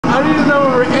I need to know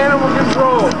over animal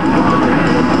control.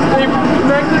 They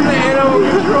connected to animal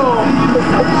control.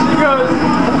 She goes,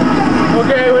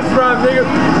 okay, what's wrong? They go,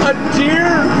 a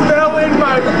deer fell in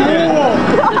my pool.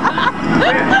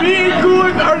 Me and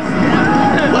Kulik are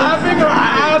laughing our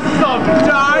asses off,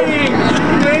 dying.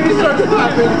 Danny starts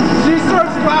laughing. She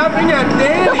starts laughing at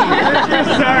Danny. She's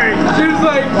sorry. She was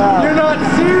like, you're not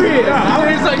serious. And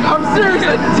he's like, I'm serious.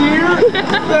 A deer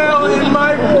fell in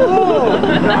my pool.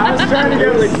 I was trying to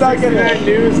get like stuck in that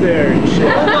news there and shit.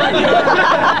 Oh my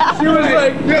god. She was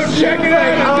like, check it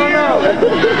out. I don't know.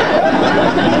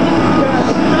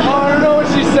 I don't know what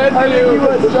she said to you.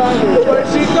 But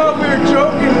she thought we were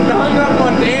joking and hung up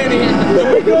on Danny.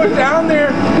 So we go down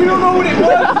there. We don't know what it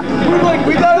was. We're like,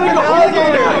 we thought it was a homeless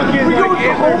guy. We go with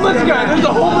the homeless guy. There's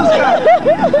a homeless guy.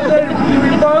 And then we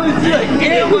finally see like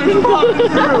antlers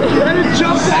popping through. And it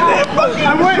jumps out.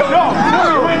 I went,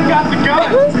 you went and got the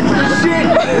gun. Shit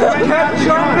kept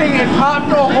jumping and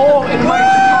popped a hole in my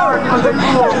heart of the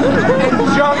pool and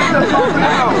jumped the fuck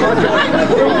out. The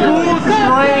pool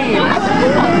drains.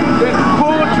 The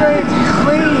pool drains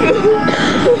clean.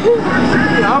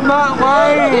 I'm not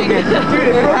lying. Dude,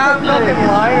 it happened. Fucking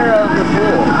liar out of the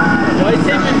pool. Why is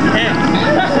it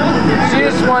She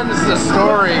just wants the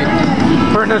story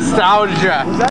for nostalgia.